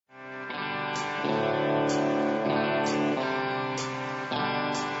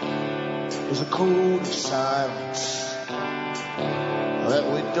There's a code of silence that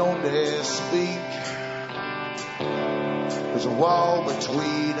we don't dare speak. There's a wall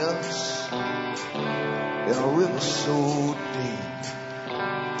between us and a river so deep.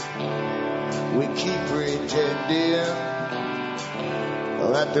 We keep pretending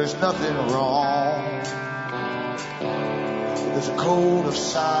that there's nothing wrong. There's a code of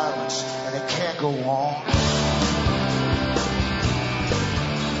silence and it can't go on.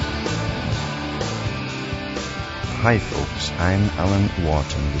 Hi folks, I'm Alan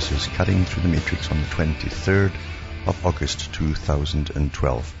Watt and this is Cutting Through the Matrix on the 23rd of August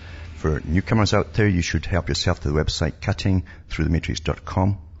 2012. For newcomers out there, you should help yourself to the website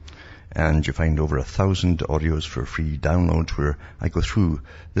cuttingthroughthematrix.com, and you find over 1,000 audios for free download where I go through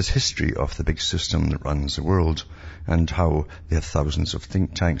this history of the big system that runs the world and how they have thousands of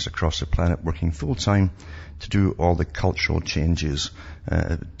think tanks across the planet working full time to do all the cultural changes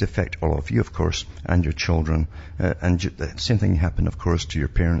to affect all of you, of course, and your children. And the same thing happened, of course, to your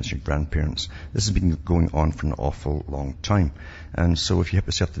parents, your grandparents. This has been going on for an awful long time. And so if you help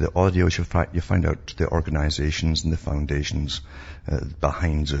yourself to the audios, you find out the organizations and the foundations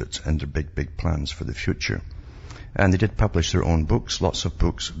behind it and their big, big plans for the future. And they did publish their own books, lots of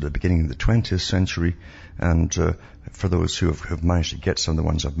books at the beginning of the 20th century. And for those who have managed to get some of the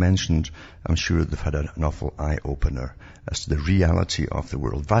ones I've mentioned, I'm sure they've had an awful eye-opener as to the reality of the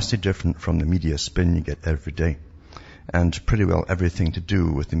world. Vastly different from the media spin you get every day. And pretty well everything to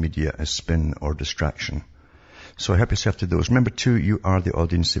do with the media is spin or distraction. So help yourself to those. Remember too, you are the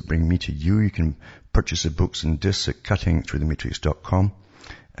audience that bring me to you. You can purchase the books and discs at cuttingthroughthematrix.com.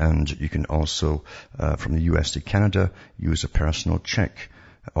 And you can also, from the US to Canada, use a personal check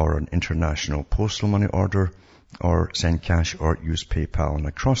or an international postal money order or send cash or use PayPal. And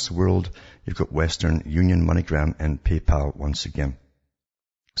across the world, you've got Western Union, MoneyGram and PayPal once again.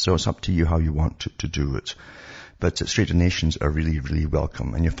 So it's up to you how you want to do it. But straight donations are really, really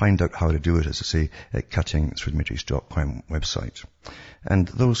welcome. And you'll find out how to do it, as I say, at cuttingthroughthematrix.com website. And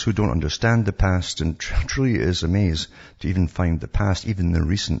those who don't understand the past, and truly it is a maze to even find the past, even the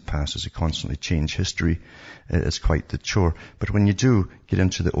recent past, as they constantly change history, it's quite the chore. But when you do get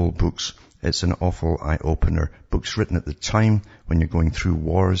into the old books, it's an awful eye-opener. Books written at the time when you're going through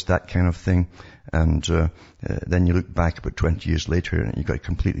wars, that kind of thing. And then you look back about 20 years later and you've got a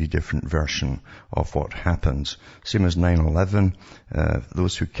completely different version of what happened. Same as 9/11.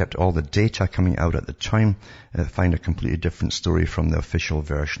 Those who kept all the data coming out at the time find a completely different story from the official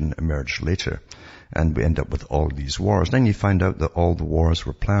version emerged later. And we end up with all these wars. Then you find out that all the wars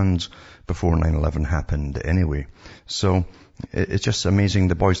were planned before 9/11 happened anyway. So it's just amazing.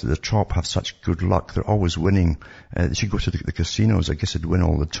 The boys at the top have such good luck. They're always winning. They should go to the casinos. I guess they'd win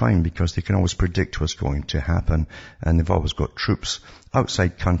all the time because they can always predict what's going to happen. And they've always got troops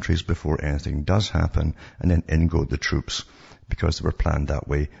outside countries before anything does happen. And then in go the troops because they were planned that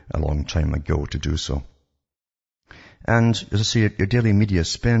way a long time ago to do so. And as I say, your daily media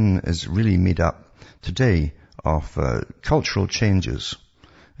spin is really made up today of cultural changes.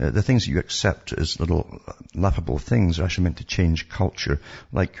 The things that you accept as little laughable things are actually meant to change culture,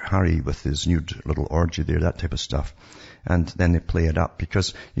 like Harry with his nude little orgy there, that type of stuff. And then they play it up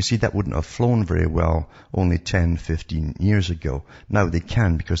because, you see, that wouldn't have flown very well only 10, 15 years ago. Now they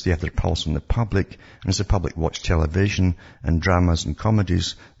can because they have their pulse on the public, and as the public watch television and dramas and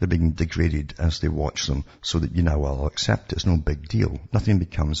comedies, they're being degraded as they watch them, so that you now all accept it. It's no big deal. Nothing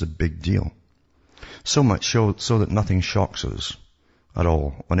becomes a big deal. So much so that nothing shocks us at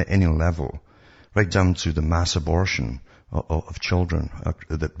all, on any level, right down to the mass abortion of children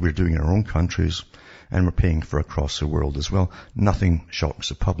that we're doing in our own countries and we're paying for across the world as well. Nothing shocks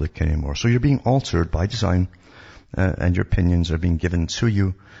the public anymore. So you're being altered by design, and your opinions are being given to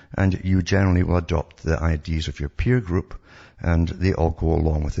you, and you generally will adopt the ideas of your peer group, and they all go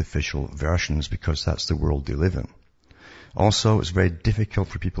along with the official versions because that's the world they live in. Also, it's very difficult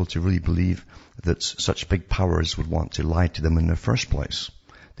for people to really believe that such big powers would want to lie to them in the first place.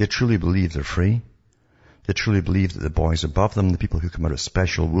 They truly believe they're free. They truly believe that the boys above them, the people who come out of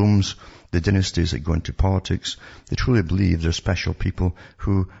special wombs, the dynasties that go into politics, they truly believe they're special people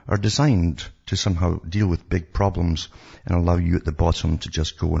who are designed to somehow deal with big problems and allow you at the bottom to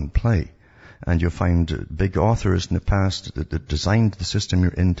just go and play. And you'll find big authors in the past that designed the system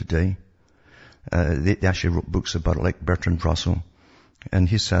you're in today. They actually wrote books about it, like Bertrand Russell. And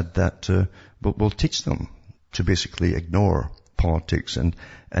he said that we'll teach them to basically ignore politics and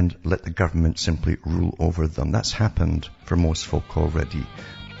let the government simply rule over them. That's happened for most folk already.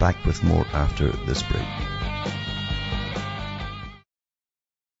 Back with more after this break.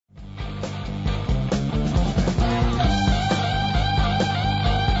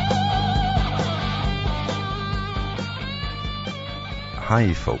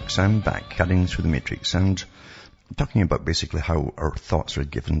 Hi folks, I'm back cutting through the matrix and talking about basically how our thoughts are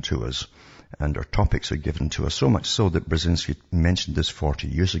given to us and our topics are given to us, so much so that Brzezinski mentioned this 40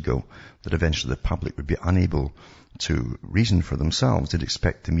 years ago, that eventually the public would be unable to reason for themselves. They'd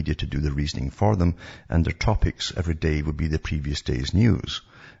expect the media to do the reasoning for them, and their topics every day would be the previous day's news.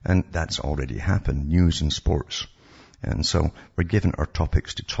 And that's already happened, news and sports. And so we're given our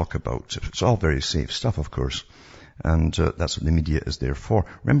topics to talk about. It's all very safe stuff, of course. And that's what the media is there for.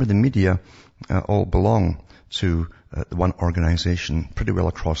 Remember, the media all belong to the one organization pretty well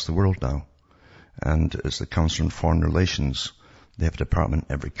across the world now. And it's the Council on Foreign Relations. They have a department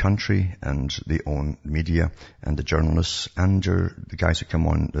in every country, and they own media and the journalists and the guys who come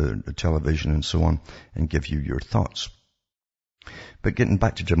on the television and so on and give you your thoughts. But getting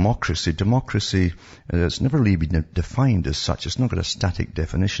back to democracy has never really been defined as such. It's not got a static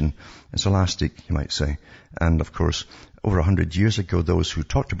definition. It's elastic, you might say. And of course, over 100 years ago, those who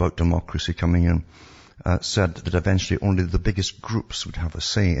talked about democracy coming in said that eventually only the biggest groups would have a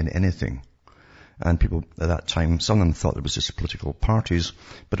say in anything. And people at that time, some of them thought it was just political parties,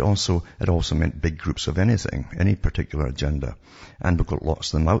 but it also meant big groups of anything, any particular agenda. And we've got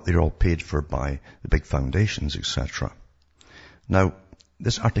lots of them out there, all paid for by the big foundations, etc. Now,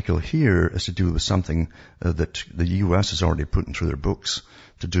 this article here is to do with something that the US has already put into their books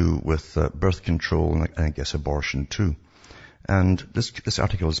to do with birth control and I guess abortion too. And this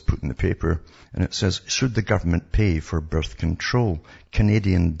article is put in the paper, and it says, should the government pay for birth control?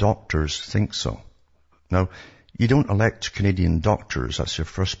 Canadian doctors think so. Now, you don't elect Canadian doctors, that's your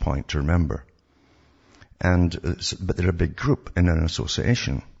first point to remember. But they're a big group in an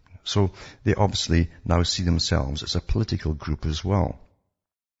association. So they obviously now see themselves as a political group as well.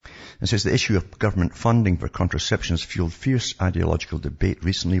 It says the issue of government funding for contraception has fueled fierce ideological debate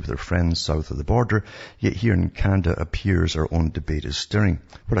recently with our friends south of the border, yet here in Canada appears our own debate is stirring.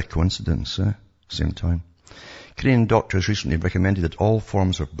 What a coincidence, eh? Same time. Canadian doctors recently recommended that all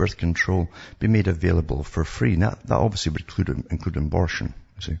forms of birth control be made available for free. Now, that obviously would include abortion,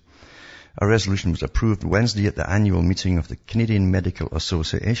 you see. A resolution was approved Wednesday at the annual meeting of the Canadian Medical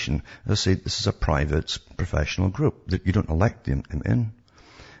Association. As I say, this is a private professional group that you don't elect them in.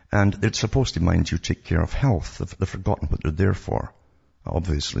 And they're supposed to, mind you, take care of health. They've forgotten what they're there for.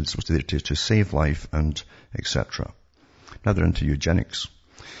 Obviously, they're supposed to be there to save life and etc. Now they're into eugenics.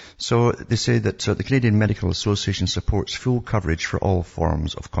 So they say that the Canadian Medical Association supports full coverage for all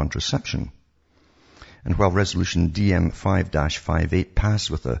forms of contraception. And while Resolution DM5-58 passed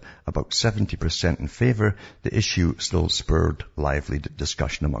with about 70% in favour, the issue still spurred lively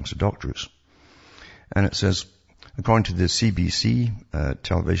discussion amongst the doctors. And it says, according to the CBC,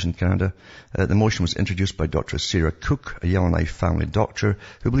 Television Canada, the motion was introduced by Dr. Sarah Cook, a Yellowknife family doctor,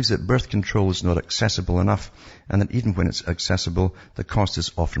 who believes that birth control is not accessible enough, and that even when it's accessible, the cost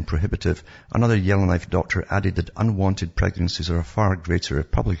is often prohibitive. Another Yellowknife doctor added that unwanted pregnancies are a far greater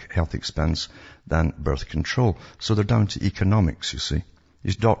public health expense than birth control. So they're down to economics, you see.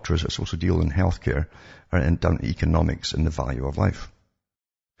 These doctors are supposed to deal in healthcare are down to economics and the value of life.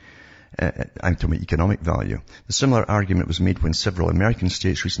 I'm talking about economic value. The similar argument was made when several American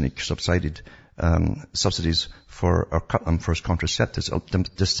states recently subsidized subsidies for or cut them for contraceptives,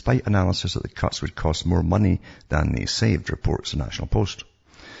 despite analysis that the cuts would cost more money than they saved, reports the National Post.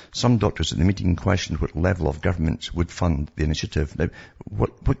 Some doctors at the meeting questioned what level of government would fund the initiative. Now,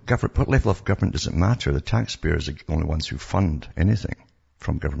 what level of government does it matter? The taxpayers are the only ones who fund anything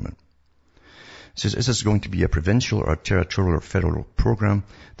from government. It says, is this going to be a provincial or a territorial or federal program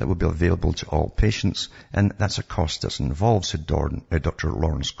that will be available to all patients? And that's a cost that's involved, said Dr.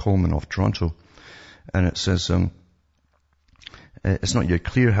 Lawrence Coleman of Toronto. And it says, it's not yet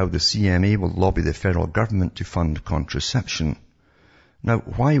clear how the CMA will lobby the federal government to fund contraception. Now,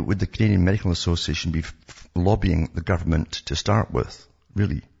 why would the Canadian Medical Association be lobbying the government to start with?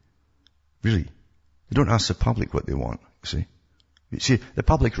 Really? They don't ask the public what they want, you see. You see, the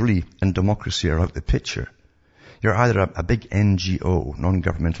public really in democracy are out the picture. You're either a big NGO,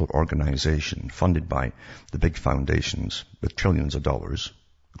 non-governmental organization, funded by the big foundations with trillions of dollars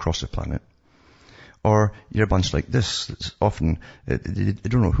across the planet, or you're a bunch like this. That's often, they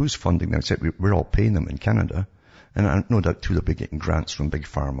don't know who's funding them, except we're all paying them in Canada. And no doubt too they'll be getting grants from Big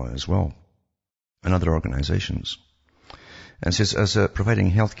Pharma as well, and other organizations. And it says, as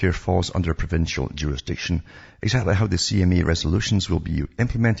providing healthcare falls under provincial jurisdiction, exactly how the CMA resolutions will be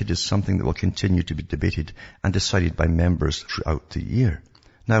implemented is something that will continue to be debated and decided by members throughout the year.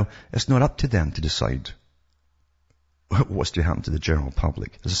 Now, it's not up to them to decide what's to happen to the general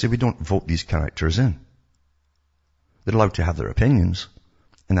public. As I say, we don't vote these characters in. They're allowed to have their opinions,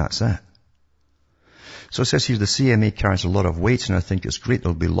 and that's that. So it says here the CMA carries a lot of weight, and I think it's great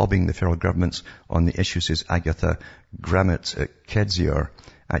they'll be lobbying the federal governments on the issue, says Agatha Gramit-Kedzior,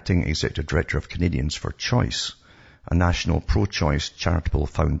 acting executive director of Canadians for Choice, a national pro-choice charitable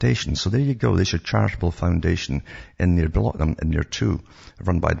foundation. So there you go. There's your charitable foundation in there, in there too,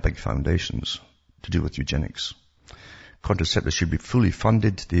 run by the big foundations to do with eugenics. Contraceptives should be fully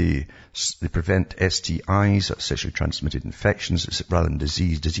funded. They prevent STIs, sexually transmitted infections, rather than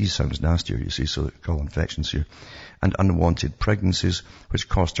disease. Disease sounds nastier, you see, so they call infections here. And unwanted pregnancies, which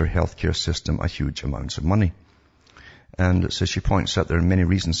cost our healthcare system a huge amount of money. And so she points out there are many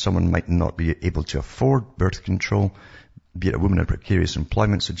reasons someone might not be able to afford birth control, be it a woman in a precarious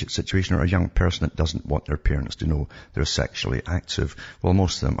employment situation or a young person that doesn't want their parents to know they're sexually active. Well,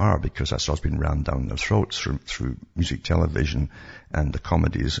 most of them are, because that's what's been rammed down their throats through music, television, and the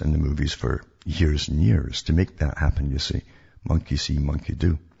comedies and the movies for years and years to make that happen, you see. Monkey see, monkey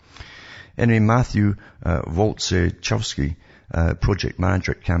do. Anyway, Matthew Wolczewski, project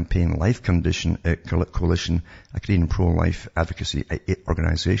manager at Campaign Life Coalition, a Canadian pro-life advocacy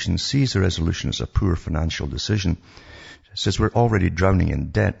organization, sees the resolution as a poor financial decision. It says we're already drowning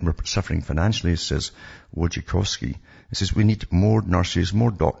in debt and we're suffering financially, says Wojciechowski. It says we need more nurses,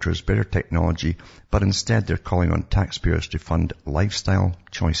 more doctors, better technology, but instead they're calling on taxpayers to fund lifestyle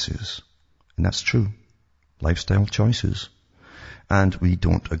choices. And that's true. Lifestyle choices. And we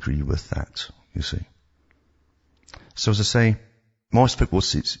don't agree with that, you see. So as I say, most people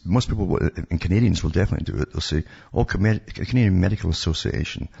and Canadians will definitely do it. They'll say, Canadian Medical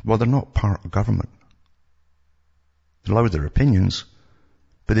Association. Well, they're not part of government. They're allowed their opinions,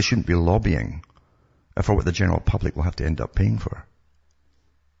 but they shouldn't be lobbying for what the general public will have to end up paying for.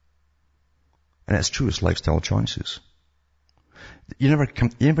 And it's true, it's lifestyle choices. You never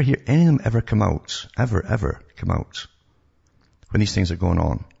hear any of them ever come out, ever come out, when these things are going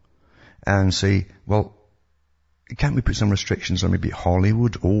on, and say, well, can't we put some restrictions on maybe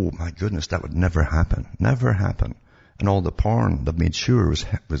Hollywood? Oh my goodness, that would never happen. Never happen. And all the porn they've made sure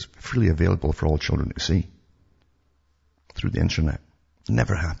was freely available for all children to see through the internet.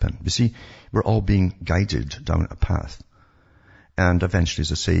 Never happened. You see, we're all being guided down a path. And eventually,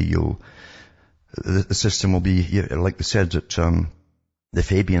 as I say, the system will be, like they said at the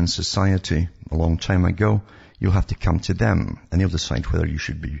Fabian Society a long time ago, you'll have to come to them and they'll decide where you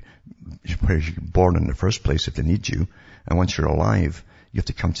should be born in the first place if they need you. And once you're alive, you have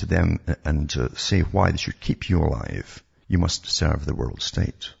to come to them and say why they should keep you alive. You must serve the world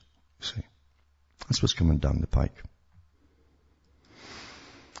state. You see, that's what's coming down the pike.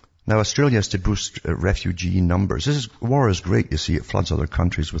 Now, Australia has to boost refugee numbers. War is great, you see. It floods other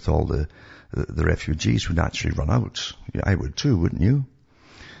countries with all the refugees who naturally run out. Yeah, I would too, wouldn't you?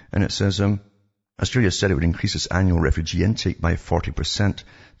 And it says, Australia said it would increase its annual refugee intake by 40%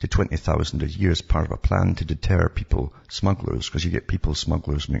 to 20,000 a year as part of a plan to deter people smugglers, because you get people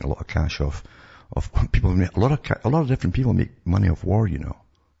smugglers make a lot of cash off people. A lot of different people make money off war, you know.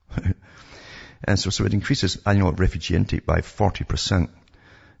 And so it increases annual refugee intake by 40%.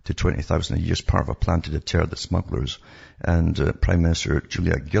 To 20,000 a year as part of a plan to deter the smugglers. And Prime Minister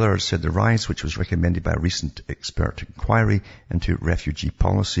Julia Gillard said the rise, which was recommended by a recent expert inquiry into refugee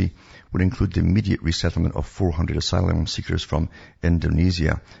policy, would include the immediate resettlement of 400 asylum seekers from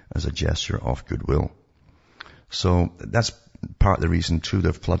Indonesia as a gesture of goodwill. So that's part of the reason too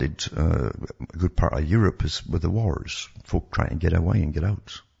they've flooded a good part of Europe is with the wars. Folk trying to get away and get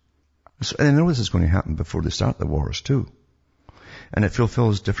out. So, and I know this is going to happen before they start the wars too. And it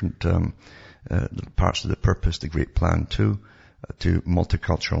fulfills different parts of the purpose, the great plan too, to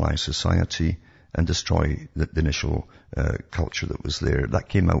multiculturalize society and destroy the initial culture that was there. That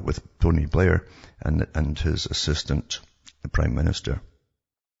came out with Tony Blair and his assistant, the Prime Minister,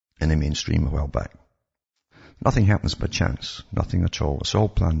 in the mainstream a while back. Nothing happens by chance. Nothing at all. It's all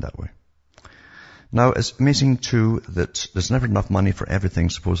planned that way. Now, it's amazing too that there's never enough money for everything,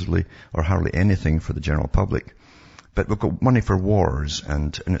 supposedly, or hardly anything for the general public. But we've got money for wars,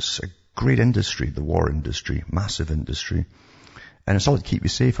 and it's a great industry, the war industry, massive industry. And it's all to keep you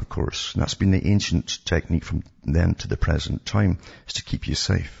safe, of course. And that's been the ancient technique from then to the present time, is to keep you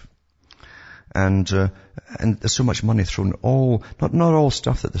safe. And there's so much money thrown, not all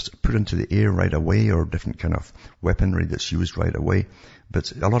stuff that's put into the air right away, or different kind of weaponry that's used right away, but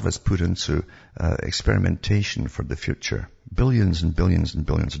a lot of it's put into experimentation for the future. Billions and billions and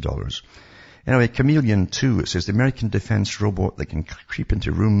billions of dollars. Anyway, Chameleon 2, it says the American defense robot that can creep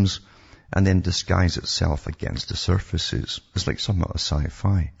into rooms and then disguise itself against the surfaces. It's like something out of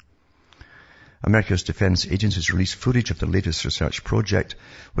sci-fi. America's defense agencies released footage of the latest research project,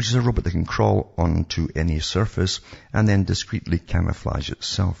 which is a robot that can crawl onto any surface and then discreetly camouflage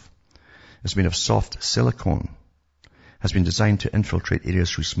itself. is made of soft silicone, has been designed to infiltrate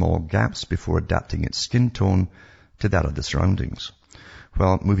areas through small gaps before adapting its skin tone to that of the surroundings.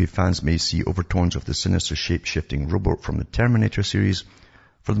 While movie fans may see overtones of the sinister shape-shifting robot from the Terminator series,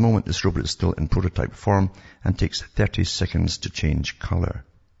 for the moment this robot is still in prototype form and takes 30 seconds to change color.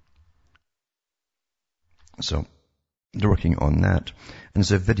 So, they're working on that. And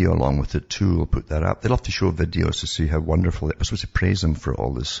there's a video along with it too. We'll put that up. They love to show videos to see how wonderful it is. We're supposed to praise them for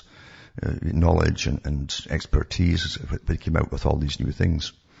all this knowledge and expertise. They came out with all these new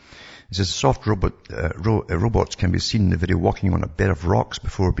things. It says soft robots can be seen in the video walking on a bed of rocks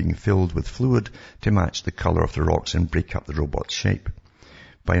before being filled with fluid to match the color of the rocks and break up the robot's shape.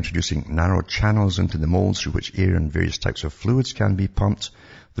 By introducing narrow channels into the molds through which air and various types of fluids can be pumped,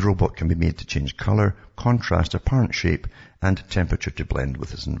 the robot can be made to change color, contrast, apparent shape, and temperature to blend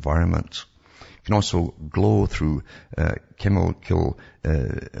with its environment. It can also glow through chemical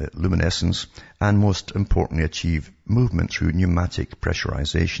luminescence and, most importantly, achieve movement through pneumatic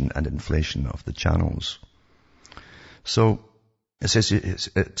pressurization and inflation of the channels. So, it says it's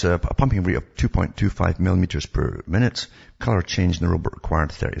at a pumping rate of 2.25 millimeters per minute. Color change in the robot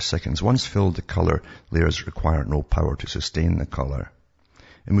required 30 seconds. Once filled, the color layers require no power to sustain the color.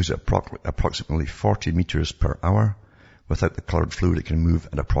 It moves at approximately 40 meters per hour. Without the colored fluid, it can move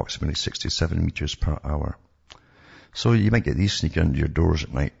at approximately 67 meters per hour. So you might get these sneaking under your doors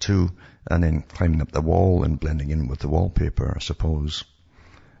at night too, and then climbing up the wall and blending in with the wallpaper, I suppose.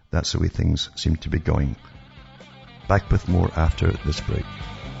 That's the way things seem to be going. Back with more after this break.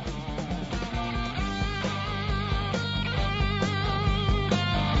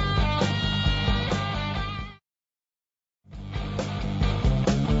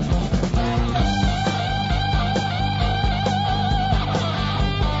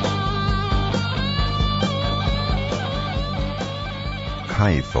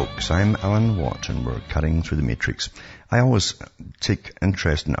 Hi folks, I'm Alan Watt and we're cutting through the matrix. I always take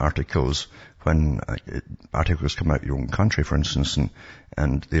interest in articles when articles come out of your own country, for instance,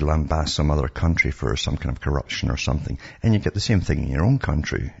 and they lambast some other country for some kind of corruption or something, and you get the same thing in your own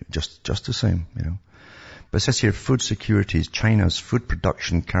country, just the same, you know. But it says here, food security is China's food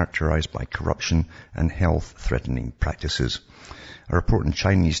production characterized by corruption and health-threatening practices. A report on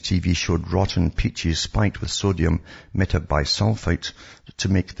Chinese TV showed rotten peaches spiked with sodium metabisulfite to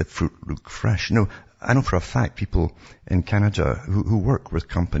make the fruit look fresh. No, I know for a fact people in Canada who work with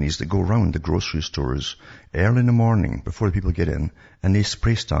companies that go around the grocery stores early in the morning before the people get in, and they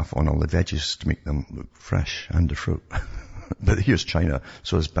spray stuff on all the veggies to make them look fresh and the fruit. But here's China,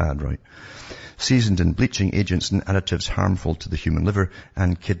 so it's bad, right? Seasoned in bleaching agents and additives harmful to the human liver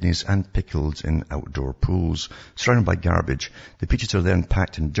and kidneys and pickled in outdoor pools. Surrounded by garbage, the peaches are then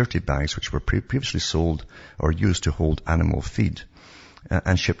packed in dirty bags which were previously sold or used to hold animal feed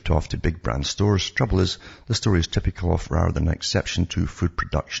and shipped off to big brand stores. Trouble is, the story is typical of rather than an exception to food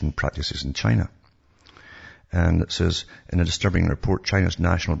production practices in China. And it says, in a disturbing report, China's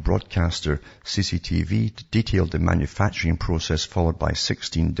national broadcaster CCTV detailed the manufacturing process followed by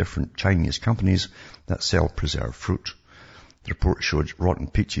 16 different Chinese companies that sell preserved fruit. The report showed rotten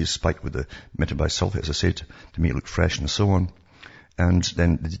peaches spiked with the metabisulfite, as I said, to make it look fresh and so on. And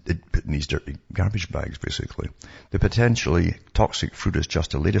then they put in these dirty garbage bags, basically. The potentially toxic fruit is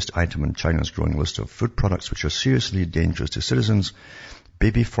just the latest item in China's growing list of food products which are seriously dangerous to citizens.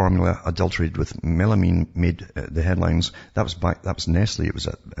 Baby formula adulterated with melamine made the headlines. That was Nestle. It was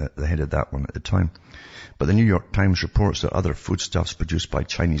at the head of that one at the time. But the New York Times reports that other foodstuffs produced by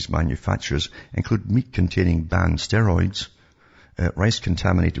Chinese manufacturers include meat containing banned steroids, rice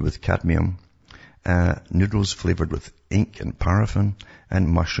contaminated with cadmium, noodles flavored with ink and paraffin, and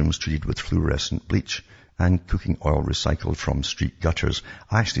mushrooms treated with fluorescent bleach, and cooking oil recycled from street gutters.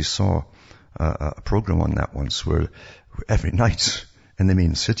 I actually saw a program on that once where every night in the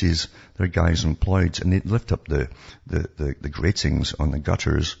main cities, there are guys employed, and they lift up the gratings on the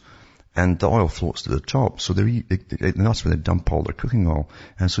gutters, and the oil floats to the top. So that's where they dump all their cooking oil.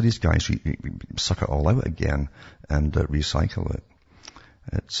 And so these guys suck it all out again and recycle it.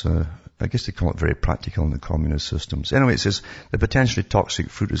 It's, I guess they call it very practical in the communist systems. Anyway, it says the potentially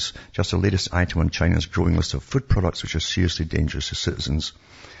toxic fruit is just the latest item on China's growing list of food products which are seriously dangerous to citizens.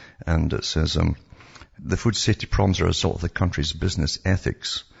 And it says, the food safety problems are a result of the country's business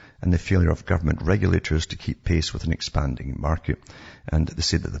ethics and the failure of government regulators to keep pace with an expanding market. And they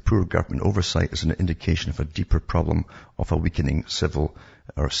say that the poor government oversight is an indication of a deeper problem of a weakening civil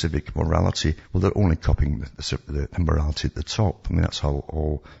or civic morality. Well, they're only copying the morality at the top. I mean, that's how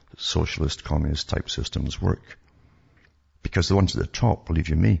all socialist, communist type systems work. Because the ones at the top, believe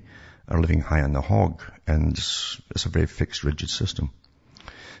you me, are living high on the hog, and it's a very fixed, rigid system.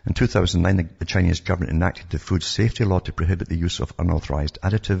 In 2009, the Chinese government enacted the food safety law to prohibit the use of unauthorized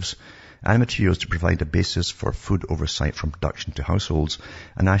additives and materials to provide a basis for food oversight from production to households.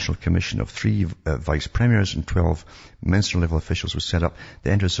 A national commission of 3 vice premiers and 12 minister-level officials was set up.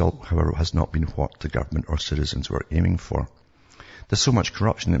 The end result, however, has not been what the government or citizens were aiming for. There's so much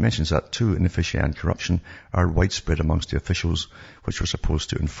corruption. It mentions that too. Inefficiency and corruption are widespread amongst the officials which were supposed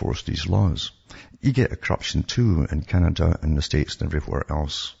to enforce these laws. You get a corruption too in Canada and the States and everywhere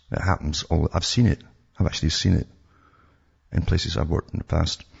else. It happens. I've seen it. I've actually seen it in places I've worked in the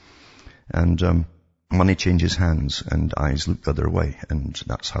past. And money changes hands and eyes look the other way. And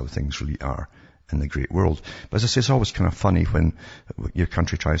that's how things really are in the great world. But as I say, it's always kind of funny when your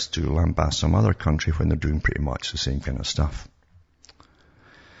country tries to lambast some other country when they're doing pretty much the same kind of stuff.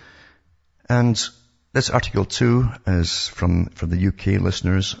 And this article too is from the UK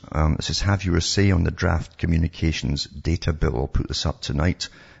listeners. It says, have your say on the draft communications data bill. I'll put this up tonight.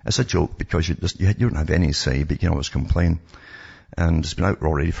 It's a joke because you don't have any say, but you can always complain. And it's been out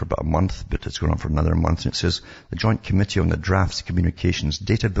already for about a month, but it's going on for another month. And it says, the Joint Committee on the Draft Communications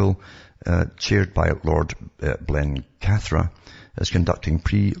Data Bill, chaired by Lord Blencathra, is conducting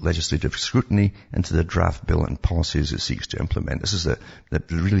pre-legislative scrutiny into the draft bill and policies it seeks to implement. This is the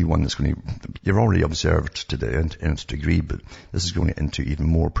really one that's going to, you're already observed to the nth degree, but this is going into even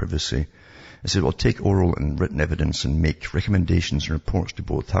more privacy. It said it will take oral and written evidence and make recommendations and reports to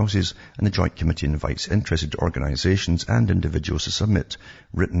both houses, and the Joint Committee invites interested organisations and individuals to submit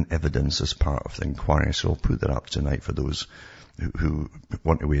written evidence as part of the inquiry. So I'll put that up tonight for those who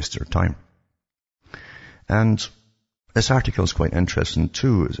want to waste their time. And this article is quite interesting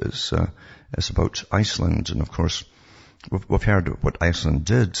too. It's about Iceland, and of course, we've heard what Iceland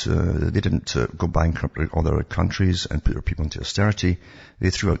did. They didn't go bankrupt like other countries and put their people into austerity. They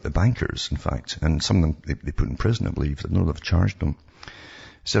threw out the bankers, in fact, and some of them they put in prison, I believe. I know they've charged them.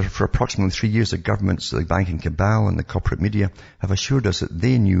 So for approximately 3 years, the governments, the banking cabal and the corporate media have assured us that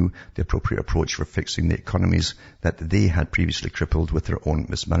they knew the appropriate approach for fixing the economies that they had previously crippled with their own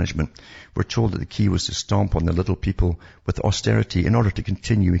mismanagement. We're told that the key was to stomp on the little people with austerity in order to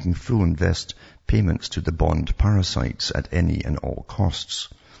continue making full invest payments to the bond parasites at any and all costs.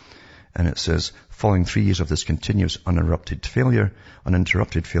 And it says, following 3 years of this continuous uninterrupted failure,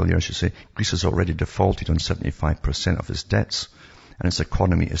 Greece has already defaulted on 75% of its debts, and its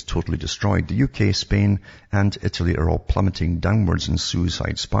economy is totally destroyed. The UK, Spain, and Italy are all plummeting downwards in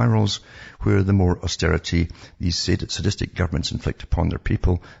suicide spirals, where the more austerity these sadistic governments inflict upon their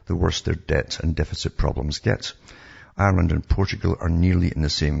people, the worse their debt and deficit problems get. Ireland and Portugal are nearly in the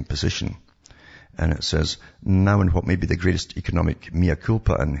same position. And it says, now in what may be the greatest economic mea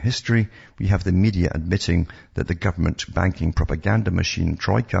culpa in history, we have the media admitting that the government banking propaganda machine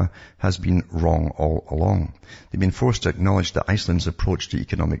Troika has been wrong all along. They've been forced to acknowledge that Iceland's approach to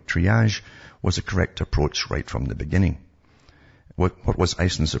economic triage was a correct approach right from the beginning. What was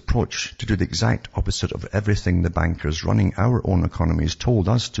Iceland's approach? To do the exact opposite of everything the bankers running our own economies told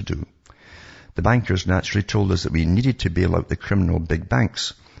us to do. The bankers naturally told us that we needed to bail out the criminal big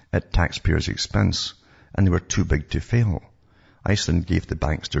banks at taxpayers' expense, and they were too big to fail. Iceland gave the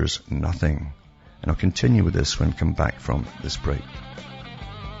banksters nothing. And I'll continue with this when we come back from this break.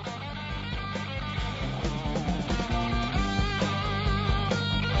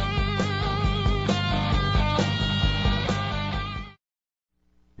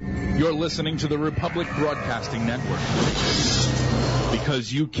 You're listening to the Republic Broadcasting Network,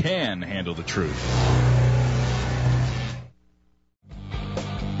 because you can handle the truth.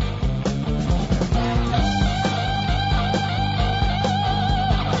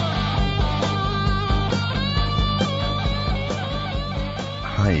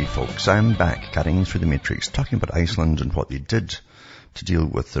 Hi folks, I'm back cutting through the matrix, talking about Iceland and what they did to deal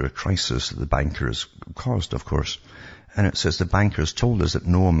with their crisis that the bankers caused, of course. And it says the bankers told us that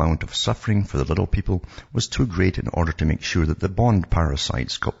no amount of suffering for the little people was too great in order to make sure that the bond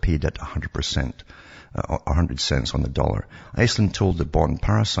parasites got paid at 100%, 100 cents on the dollar. Iceland told the bond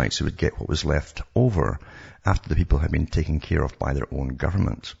parasites they would get what was left over after the people had been taken care of by their own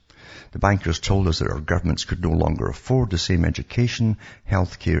government. The bankers told us that our governments could no longer afford the same education,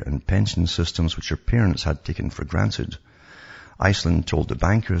 healthcare and pension systems which our parents had taken for granted. Iceland told the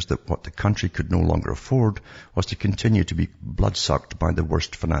bankers that what the country could no longer afford was to continue to be bloodsucked by the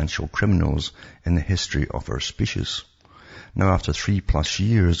worst financial criminals in the history of our species. Now, after 3+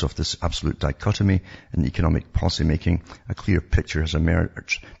 years of this absolute dichotomy in economic policy making, a clear picture has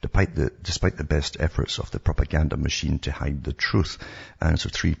emerged, despite the best efforts of the propaganda machine to hide the truth. And so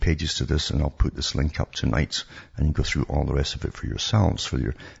 3 pages to this, and I'll put this link up tonight, and you can go through all the rest of it for yourselves,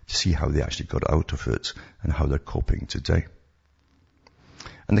 to see how they actually got out of it and how they're coping today.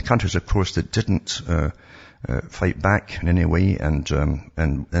 And the countries, of course, that didn't fight back in any way, and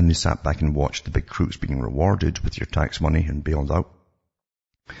then they sat back and watched the big crooks being rewarded with your tax money and bailed out.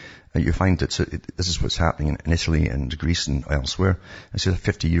 You find that this is what's happening in Italy and Greece and elsewhere. It says a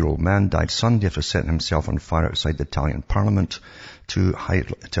 50-year-old man died Sunday after setting himself on fire outside the Italian parliament to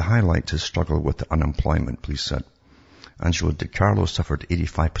highlight his struggle with unemployment, police said. Angelo De Carlo suffered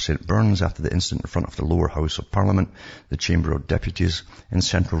 85% burns after the incident in front of the lower house of parliament, the Chamber of Deputies, in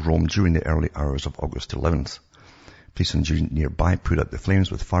central Rome during the early hours of August 11th. Police nearby put out the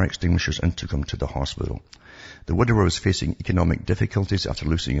flames with fire extinguishers and took him to the hospital. The widower was facing economic difficulties after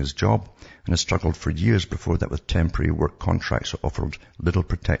losing his job and has struggled for years before that with temporary work contracts that offered little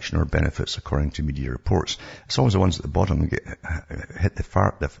protection or benefits, according to media reports. It's always the ones at the bottom that get hit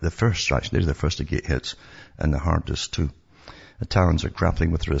the first, actually. They're the first to get hit, and the hardest too. Italians are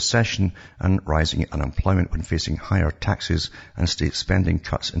grappling with recession and rising unemployment when facing higher taxes and state spending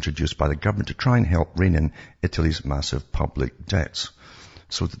cuts introduced by the government to try and help rein in Italy's massive public debts,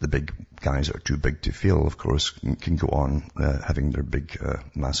 so that the big guys that are too big to fail, of course, can go on having their big,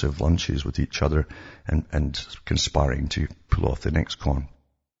 massive lunches with each other and conspiring to pull off the next con.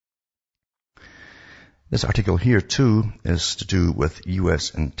 This article here, too, is to do with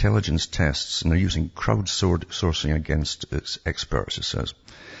U.S. intelligence tests, and they're using crowdsourcing against its experts, it says.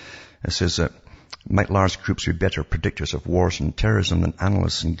 It says that might large groups be better predictors of wars and terrorism than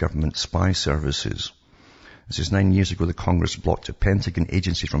analysts in government spy services? It says 9 years ago, the Congress blocked a Pentagon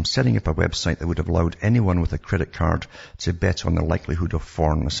agency from setting up a website that would have allowed anyone with a credit card to bet on the likelihood of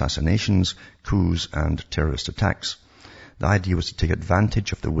foreign assassinations, coups, and terrorist attacks. The idea was to take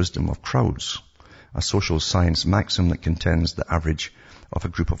advantage of the wisdom of crowds, a social science maxim that contends the average of a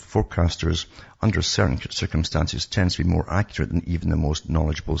group of forecasters under certain circumstances tends to be more accurate than even the most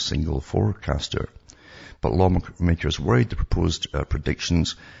knowledgeable single forecaster. But lawmakers worried the proposed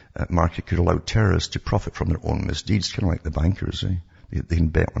predictions market could allow terrorists to profit from their own misdeeds, kind of like the bankers. They can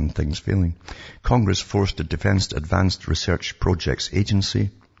bet on things failing. Congress forced the Defense Advanced Research Projects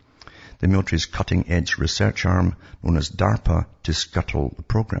Agency, the military's cutting-edge research arm, known as DARPA, to scuttle the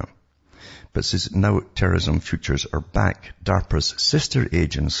program. But since now terrorism futures are back, DARPA's sister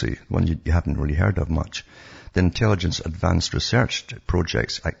agency, one you haven't really heard of much, the Intelligence Advanced Research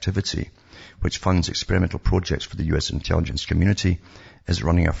Projects Activity, which funds experimental projects for the U.S. intelligence community, is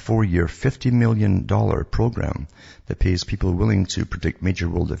running a 4-year, $50 million program that pays people willing to predict major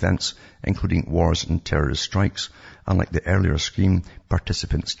world events, including wars and terrorist strikes. Unlike the earlier scheme,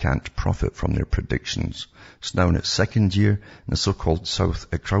 participants can't profit from their predictions. It's now in its second year, and the so-called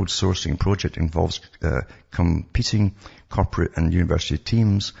crowdsourcing project involves competing corporate and university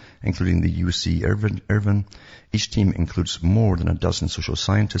teams, including the UC Irvine. Each team includes more than a dozen social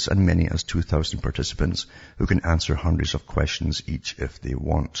scientists and many as 2,000 participants who can answer hundreds of questions each if they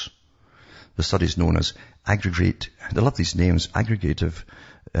want. The study is known as aggregative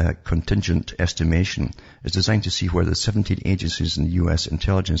contingent estimation, is designed to see whether the 17 agencies in the U.S.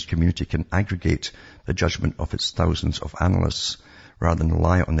 intelligence community can aggregate the judgment of its thousands of analysts rather than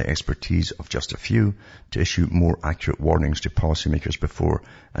rely on the expertise of just a few to issue more accurate warnings to policymakers before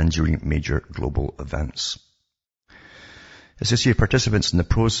and during major global events. As you see, participants in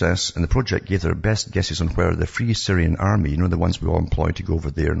the project gave their best guesses on whether the Free Syrian Army, the ones we all employ to go over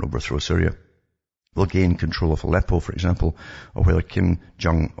there and overthrow Syria, will gain control of Aleppo, for example, or whether Kim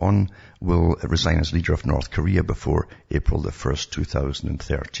Jong-un will resign as leader of North Korea before April the 1st,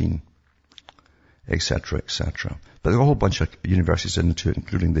 2013, etc., etc. But there are a whole bunch of universities into it,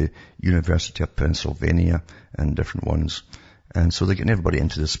 including the University of Pennsylvania and different ones. And so they're getting everybody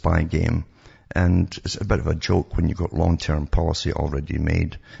into the spy game. And it's a bit of a joke when you've got long-term policy already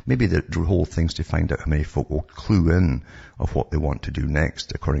made. Maybe the whole thing's to find out how many folk will clue in of what they want to do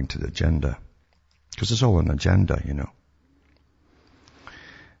next according to the agenda. Because it's all an agenda,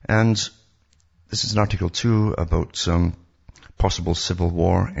 And this is an article too about possible civil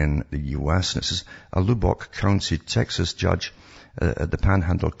war in the U.S. And it says a Lubbock County, Texas judge, the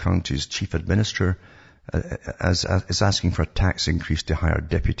Panhandle County's chief administrator, is asking for a tax increase to hire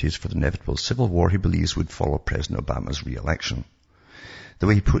deputies for the inevitable civil war he believes would follow President Obama's re-election. The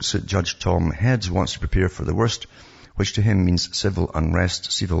way he puts it, Judge Tom Heads wants to prepare for the worst, which to him means civil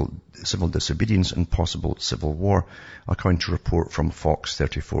unrest, civil disobedience, and possible civil war, according to a report from Fox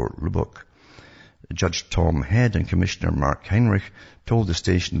 34 Lubbock. Judge Tom Head and Commissioner Mark Heinrich told the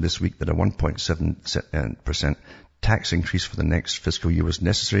station this week that a 1.7% tax increase for the next fiscal year was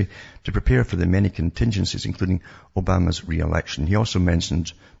necessary to prepare for the many contingencies, including Obama's re-election. He also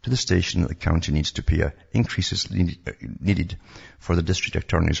mentioned to the station that the county needs to pay increases needed for the district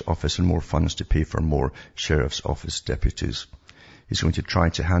attorney's office and more funds to pay for more sheriff's office deputies. He's going to try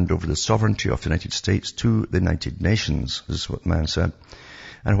to hand over the sovereignty of the United States to the United Nations. This is what the man said.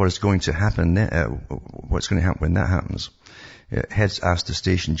 And what is going to happen, what's going to happen when that happens? Heads asked the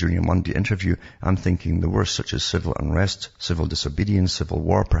station during a Monday interview, I'm thinking the worst, such as civil unrest, civil disobedience, civil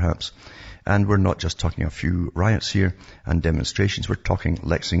war perhaps. And we're not just talking a few riots here and demonstrations. We're talking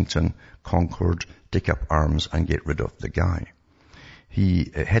Lexington, Concord, take up arms and get rid of the guy.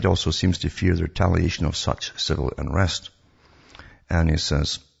 Head also seems to fear the retaliation of such civil unrest. And he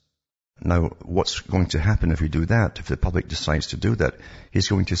says, now, what's going to happen if we do that? If the public decides to do that, he's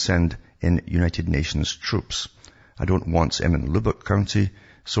going to send in United Nations troops. I don't want them in Lubbock County,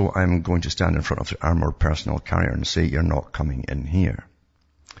 so I'm going to stand in front of the armored personnel carrier and say, you're not coming in here.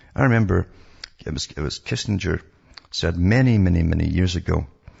 I remember it was Kissinger said many, many, many years ago,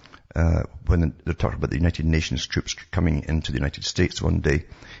 when they talked about the United Nations troops coming into the United States one day,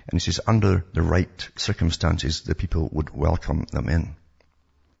 and he says, under the right circumstances, the people would welcome them in.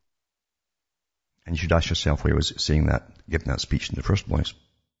 And you should ask yourself why he was saying that, giving that speech in the first place.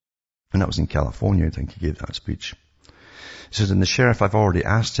 And that was in California, I think he gave that speech. He says, and the sheriff, I've already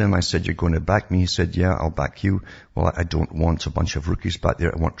asked him, I said, you're going to back me? He said, yeah, I'll back you. Well, I don't want a bunch of rookies back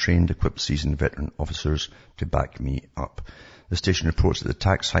there. I want trained, equipped, seasoned veteran officers to back me up. The station reports that the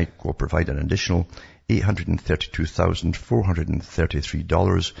tax hike will provide an additional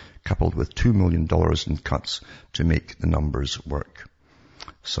 $832,433, coupled with $2 million in cuts to make the numbers work.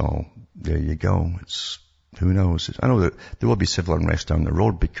 So, there you go. Who knows? I know that there will be civil unrest down the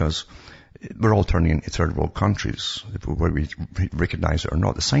road because we're all turning into third world countries, whether we recognize it or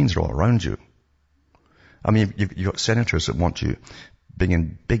not. The signs are all around you. I mean, you've got senators that want to bring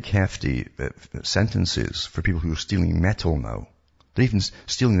in big, hefty sentences for people who are stealing metal now. They're even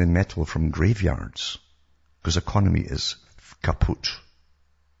stealing the metal from graveyards because the economy is kaput.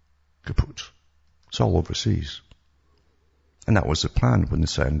 Kaput. It's all overseas. And that was the plan when they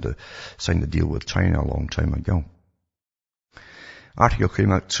signed the deal with China a long time ago. Article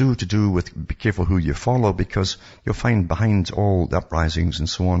came out too to do with be careful who you follow, because you'll find behind all the uprisings and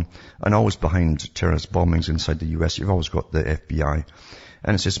so on, and always behind terrorist bombings inside the US, you've always got the FBI.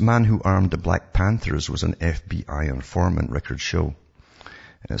 And it says, man who armed the Black Panthers was an FBI informant, records show.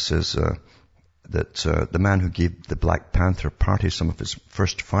 And it says that the man who gave the Black Panther Party some of his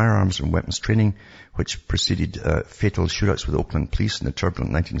first firearms and weapons training, which preceded fatal shootouts with Oakland police in the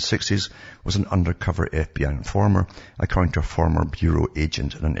turbulent 1960s, was an undercover FBI informer, according to a former bureau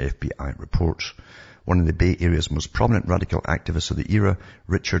agent in an FBI report. One of the Bay Area's most prominent radical activists of the era,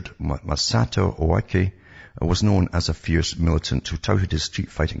 Richard Masato Owake, was known as a fierce militant who touted his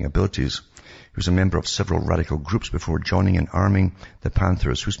street-fighting abilities. He was a member of several radical groups before joining and arming the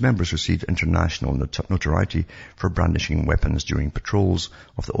Panthers, whose members received international notoriety for brandishing weapons during patrols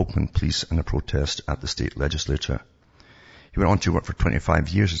of the Oakland police and a protest at the state legislature. He went on to work for 25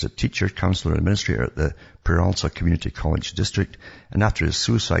 years as a teacher, counselor, and administrator at the Peralta Community College District, and after his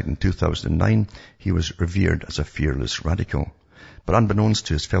suicide in 2009, he was revered as a fearless radical. But unbeknownst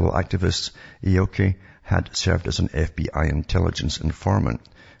to his fellow activists, Ioke had served as an FBI intelligence informant,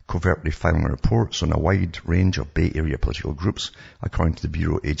 covertly filing reports on a wide range of Bay Area political groups, according to the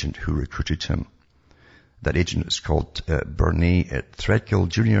bureau agent who recruited him. That agent is called Bernie Threadgill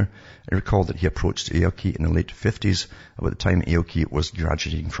Jr. I recall that he approached Aoki in the late 50s. About the time Aoki was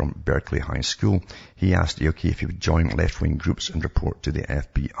graduating from Berkeley High School, he asked Aoki if he would join left-wing groups and report to the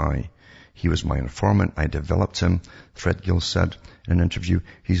FBI. He was my informant. I developed him, Threadgill said in an interview.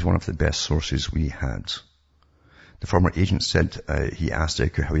 He's one of the best sources we had. The former agent said he asked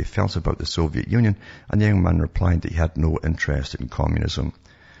Aoki how he felt about the Soviet Union, and the young man replied that he had no interest in communism.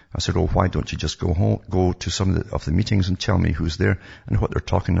 I said, oh, why don't you just go to some of the meetings and tell me who's there and what they're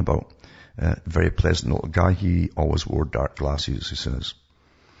talking about? Very pleasant little guy. He always wore dark glasses, he says.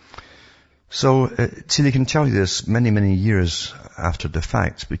 So, see, they can tell you this many, many years after the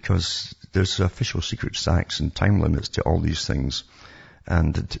fact, because there's official secret acts and time limits to all these things.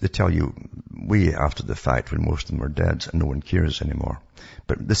 And they tell you way after the fact when most of them are dead and no one cares anymore.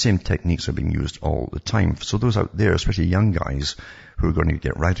 But the same techniques are being used all the time. So those out there, especially young guys who are going to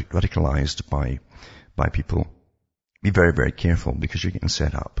get radicalized by people, be very, very careful, because you're getting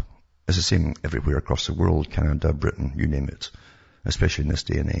set up. It's the same everywhere across the world, Canada, Britain, you name it, especially in this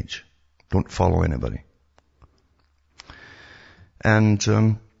day and age. Don't follow anybody. And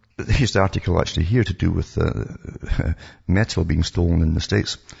here's the article actually here to do with metal being stolen in the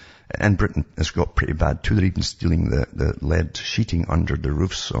States. And Britain has got pretty bad too. They're even stealing the lead sheeting under the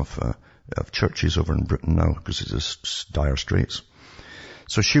roofs of churches over in Britain now, because it's just dire straits.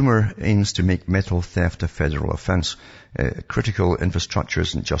 So Schumer aims to make metal theft a federal offense. Critical infrastructure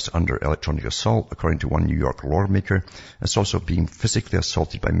isn't just under electronic assault, according to one New York lawmaker. It's also being physically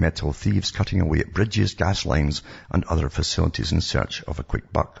assaulted by metal thieves cutting away at bridges, gas lines, and other facilities in search of a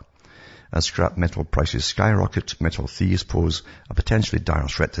quick buck. As scrap metal prices skyrocket, metal thieves pose a potentially dire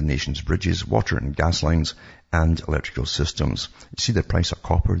threat to the nation's bridges, water and gas lines, and electrical systems. You see the price of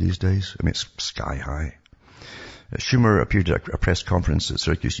copper these days? I mean, it's sky high. Schumer appeared at a press conference at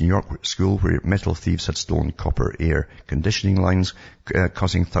Syracuse, New York school where metal thieves had stolen copper air conditioning lines,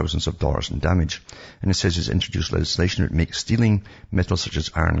 causing thousands of dollars in damage. And it says it's introduced legislation that makes stealing metals such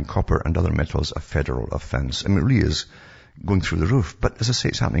as iron, copper, and other metals a federal offense. I mean, it really is going through the roof. But as I say,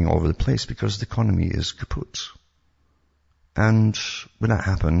 it's happening all over the place because the economy is kaput. And when that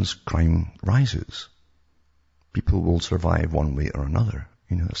happens, crime rises. People will survive one way or another.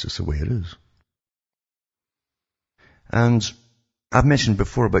 You know, that's just the way it is. And I've mentioned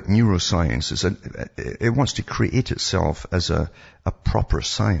before about neuroscience. It wants to create itself as a proper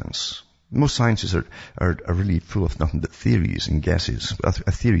science. Most sciences are really full of nothing but theories and guesses.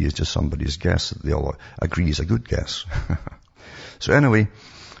 A theory is just somebody's guess that they all agree is a good guess. So anyway,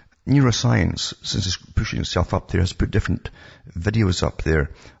 neuroscience, since it's pushing itself up there, has put different videos up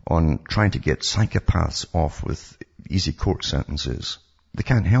there on trying to get psychopaths off with easy court sentences. They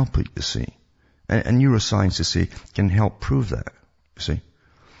can't help it, you see. And neuroscience, you see, can help prove that, you see.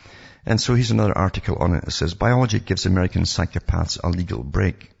 And so here's another article on it. It says, biology gives American psychopaths a legal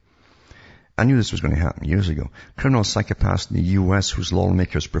break. I knew this was going to happen years ago. Criminal psychopaths in the U.S. whose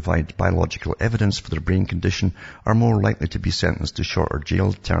lawmakers provide biological evidence for their brain condition are more likely to be sentenced to shorter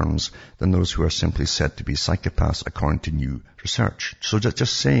jail terms than those who are simply said to be psychopaths, according to new research. So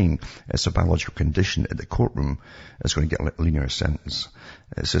just saying it's a biological condition at the courtroom is going to get a linear sentence.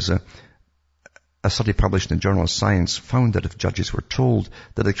 It says, a study published in the Journal of Science found that if judges were told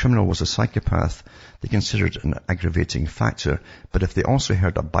that the criminal was a psychopath, they considered it an aggravating factor. But if they also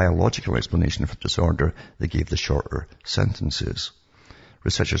heard a biological explanation for the disorder, they gave the shorter sentences.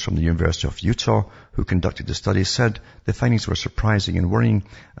 Researchers from the University of Utah who conducted the study said the findings were surprising and worrying,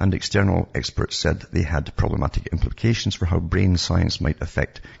 and external experts said they had problematic implications for how brain science might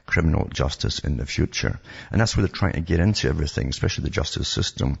affect criminal justice in the future. And that's where they're trying to get into everything, especially the justice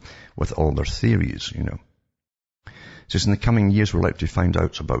system, with all their theories, you know. Just in the coming years, we're likely to find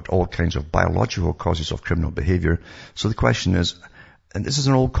out about all kinds of biological causes of criminal behavior. So the question is, and this is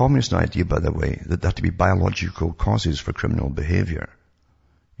an old communist idea, by the way, that there have to be biological causes for criminal behavior.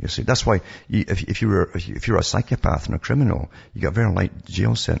 You see, that's why if you're a psychopath and a criminal, you got a very light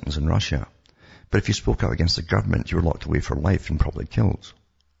jail sentence in Russia. But if you spoke out against the government, you were locked away for life and probably killed.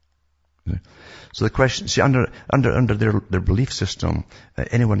 So the question, see, under their belief system,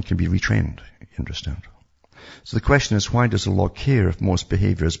 anyone can be retrained. You understand? So the question is, why does the law care if most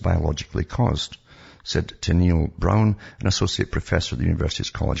behavior is biologically caused? Said Tenniel Brown, an associate professor at the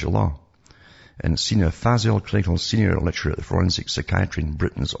University's College of Law. And Sina Fazil, clinical senior lecturer at the forensic psychiatry in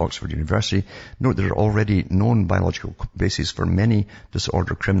Britain's Oxford University, note there are already known biological bases for many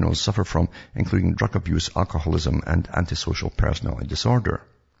disorder criminals suffer from, including drug abuse, alcoholism, and antisocial personality disorder.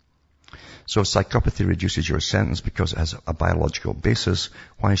 So if psychopathy reduces your sentence because it has a biological basis,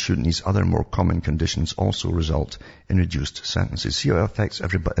 why shouldn't these other more common conditions also result in reduced sentences? See how it affects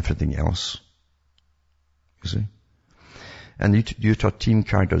everything else? You see? And the Utah team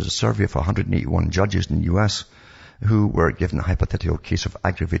carried out a survey of 181 judges in the U.S. who were given a hypothetical case of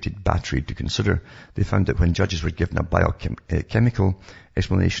aggravated battery to consider. They found that when judges were given a biochemical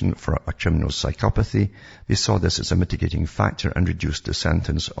explanation for a criminal's psychopathy, they saw this as a mitigating factor and reduced the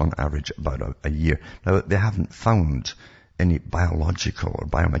sentence on average about a year. Now, they haven't found any biological or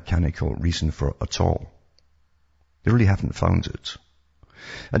biomechanical reason for it at all. They really haven't found it.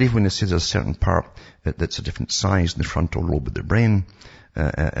 And even when they say there's a certain part that's a different size in the frontal lobe of the brain,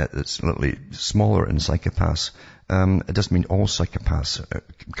 it's literally smaller in psychopaths, it doesn't mean all psychopaths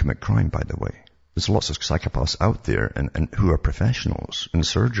commit crime, by the way. There's lots of psychopaths out there and who are professionals in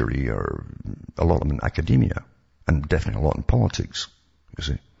surgery, or a lot of them in academia, and definitely a lot in politics, you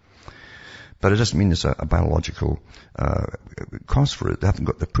see. But it doesn't mean there's a biological cause for it. They haven't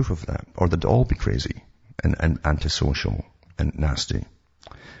got the proof of that. Or they'd all be crazy and antisocial and nasty.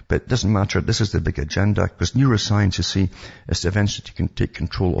 But it doesn't matter. This is the big agenda, because neuroscience, you see, is to eventually take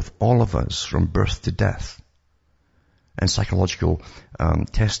control of all of us from birth to death. And psychological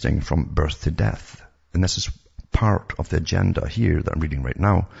testing from birth to death. And this is part of the agenda here that I'm reading right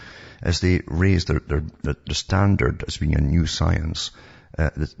now, as they raise their standard as being a new science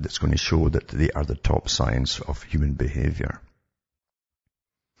that's going to show that they are the top science of human behavior.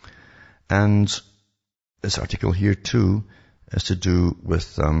 And this article here too is to do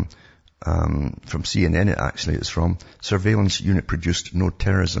with, from CNN it actually is from, surveillance unit produced no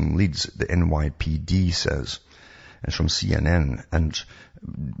terrorism leads, the NYPD says. It's from CNN. And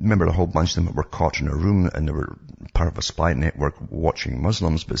remember, a whole bunch of them were caught in a room and they were part of a spy network watching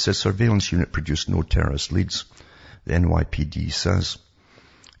Muslims. But it says surveillance unit produced no terrorist leads, the NYPD says.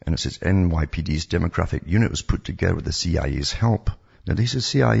 And it says NYPD's demographic unit was put together with the CIA's help. Now, this is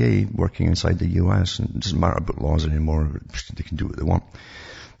CIA working inside the US, and it doesn't matter about laws anymore. They can do what they want.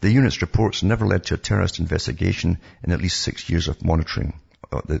 The unit's reports never led to a terrorist investigation in at least 6 years of monitoring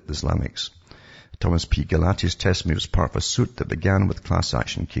the Islamics. Thomas P. Galati's testimony was part of a suit that began with a class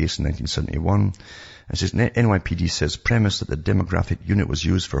action case in 1971. And says NYPD says premise that the demographic unit was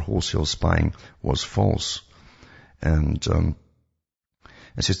used for wholesale spying was false. And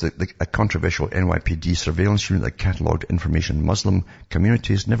it says that a controversial NYPD surveillance unit that catalogued information in Muslim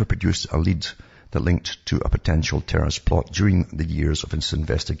communities never produced a lead that linked to a potential terrorist plot during the years of its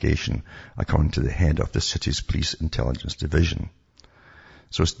investigation, according to the head of the city's police intelligence division.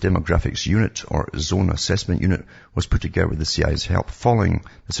 So its demographics unit, or zone assessment unit, was put together with the CIA's help following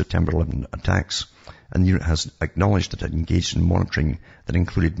the September 11 attacks, and the unit has acknowledged that it engaged in monitoring that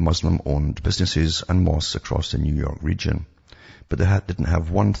included Muslim-owned businesses and mosques across the New York region. But they didn't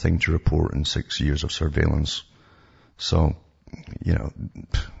have one thing to report in 6 years of surveillance. So,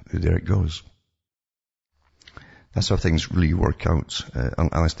 there it goes. That's how things really work out,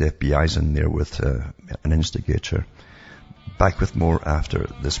 unless the FBI's in there with an instigator. Back with more after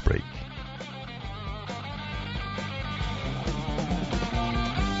this break.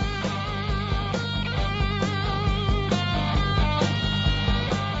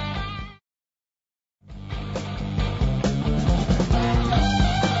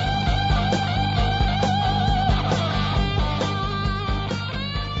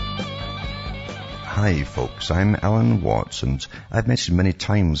 Hi folks, I'm Alan Watts, and I've mentioned many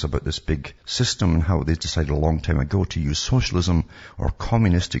times about this big system and how they decided a long time ago to use socialism or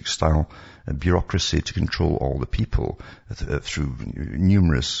communistic style bureaucracy to control all the people through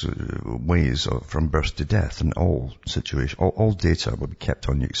numerous ways from birth to death, and all data will be kept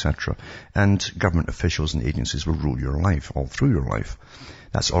on you, etc. And government officials and agencies will rule your life all through your life.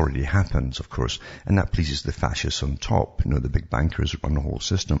 That's already happened, of course, and that pleases the fascists on top, the big bankers that run the whole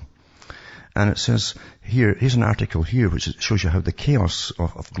system. And it says here's an article here which shows you how the chaos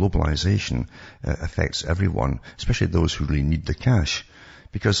of globalization affects everyone, especially those who really need the cash.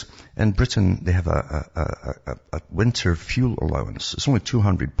 Because in Britain, they have a winter fuel allowance. It's only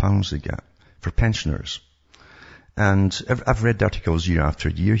 £200 they get for pensioners. And I've read articles year after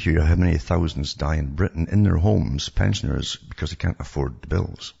year here how many thousands die in Britain in their homes, pensioners, because they can't afford the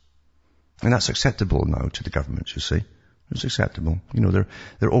bills. And that's acceptable now to the government, you see. It's acceptable.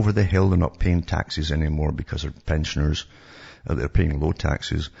 They're over the hill. They're not paying taxes anymore because they're pensioners. They're paying low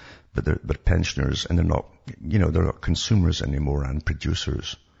taxes, but they're pensioners, and they're not consumers anymore and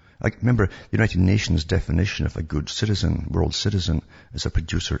producers. Remember, the United Nations definition of a good citizen, world citizen, is a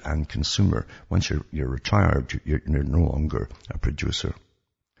producer and consumer. Once you're retired, you're no longer a producer.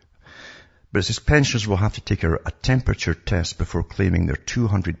 But it says pensioners will have to take a temperature test before claiming their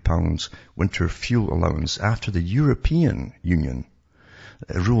 £200 winter fuel allowance after the European Union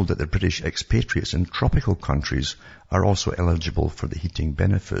ruled that the British expatriates in tropical countries are also eligible for the heating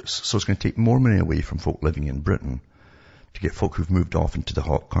benefits. So it's going to take more money away from folk living in Britain to get folk who've moved off into the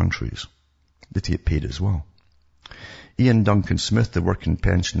hot countries. They get paid as well. Ian Duncan Smith, the Work and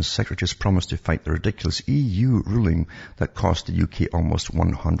Pensions Secretary, has promised to fight the ridiculous EU ruling that cost the UK almost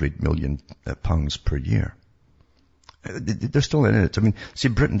 £100 million per year. They're still in it.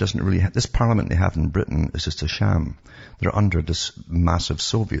 Britain doesn't really have, this parliament they have in Britain is just a sham. They're under this massive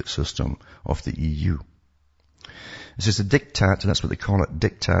Soviet system of the EU. It says the diktat, and that's what they call it,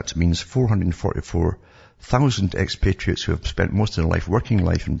 diktat means 444,000 expatriates who have spent most of their working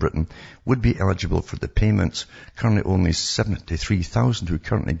life in Britain would be eligible for the payments. Currently only 73,000 who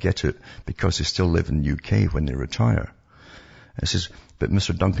currently get it because they still live in the UK when they retire. It says, but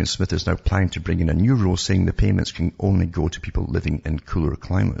Mr. Duncan Smith is now planning to bring in a new rule saying the payments can only go to people living in cooler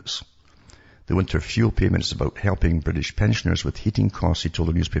climates. The winter fuel payment is about helping British pensioners with heating costs, he told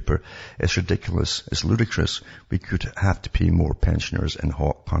the newspaper. It's ridiculous. It's ludicrous. We could have to pay more pensioners in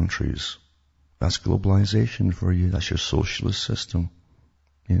hot countries. That's globalization for you. That's your socialist system.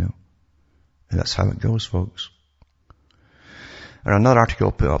 And that's how it goes, folks. And another article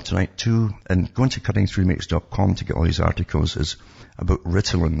I'll put up tonight too, and going to cuttingthroughmatrix.com to get all these articles, is about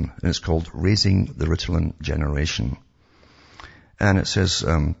Ritalin, and it's called Raising the Ritalin Generation. And it says,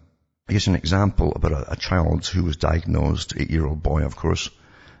 here's an example about a child who was diagnosed, 8-year-old boy, of course,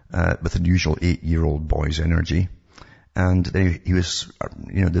 with the usual 8-year-old boy's energy. And then he was,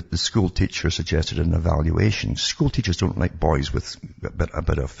 the school teacher suggested an evaluation. School teachers don't like boys with a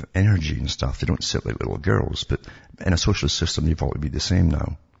bit of energy and stuff. They don't sit like little girls, but in a socialist system, they've all to be the same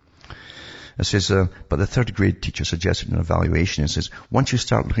now. It says, but the third grade teacher suggested an evaluation. It says, once you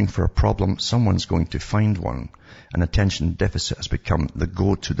start looking for a problem, someone's going to find one. An attention deficit has become the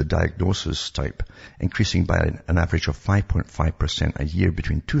go-to the diagnosis type, increasing by an average of 5.5% a year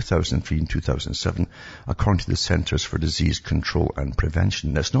between 2003 and 2007, according to the Centers for Disease Control and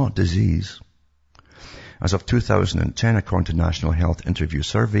Prevention. That's not a disease. As of 2010, according to National Health Interview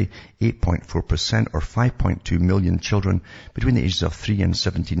Survey, 8.4% or 5.2 million children between the ages of 3 and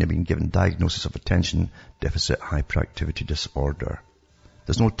 17 have been given diagnosis of attention deficit hyperactivity disorder.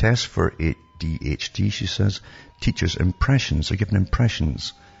 There's no test for ADHD, she says. Teachers' impressions are given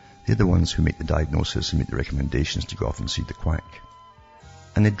impressions. They're the ones who make the diagnosis and make the recommendations to go off and see the quack.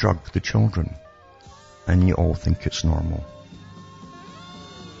 And they drug the children. And you all think it's normal.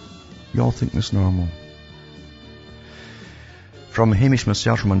 You all think it's normal. From Hamish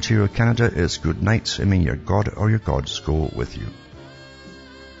myself from Ontario, Canada, it's good night, and may your God or your gods go with you.